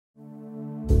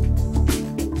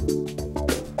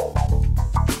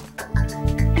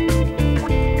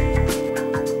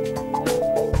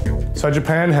So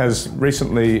Japan has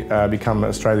recently become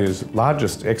Australia's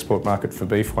largest export market for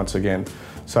beef once again.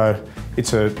 So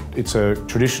it's a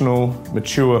traditional,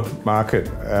 mature market.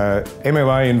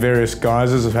 MLA in various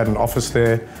guises have had an office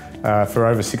there for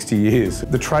over 60 years.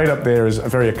 The trade up there is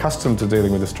very accustomed to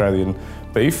dealing with Australian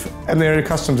beef, and they're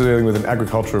accustomed to dealing with an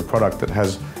agricultural product that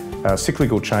has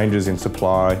cyclical changes in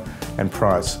supply and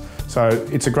price. So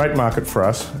it's a great market for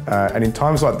us, and in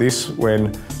times like this,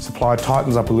 when supply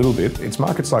tightens up a little bit, it's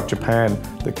markets like Japan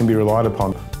that can be relied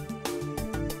upon.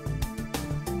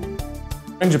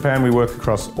 In Japan, we work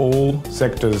across all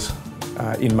sectors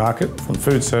in market, from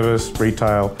food service,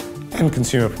 retail, and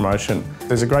consumer promotion.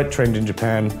 There's a great trend in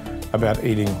Japan about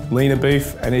eating leaner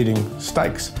beef and eating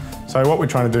steaks. So what we're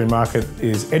trying to do in market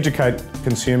is educate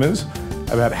consumers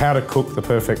about how to cook the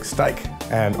perfect steak,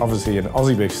 and obviously an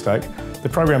Aussie beef steak. The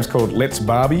program's called Let's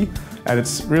Barbie, and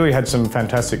it's really had some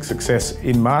fantastic success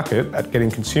in market at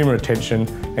getting consumer attention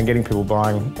and getting people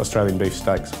buying Australian beef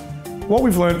steaks. What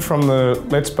we've learned from the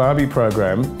Let's Barbie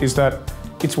program is that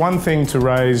it's one thing to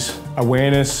raise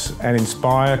awareness and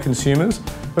inspire consumers,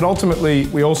 but ultimately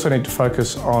we also need to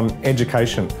focus on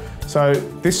education. So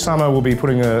this summer we'll be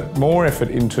putting more effort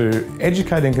into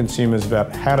educating consumers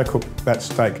about how to cook that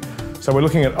steak. So we're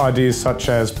looking at ideas such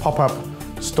as pop-up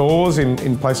stores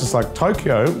in places like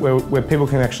Tokyo, where people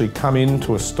can actually come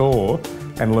into a store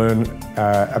and learn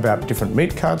about different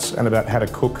meat cuts and about how to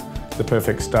cook the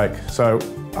perfect steak. So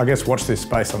I guess watch this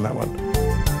space on that one.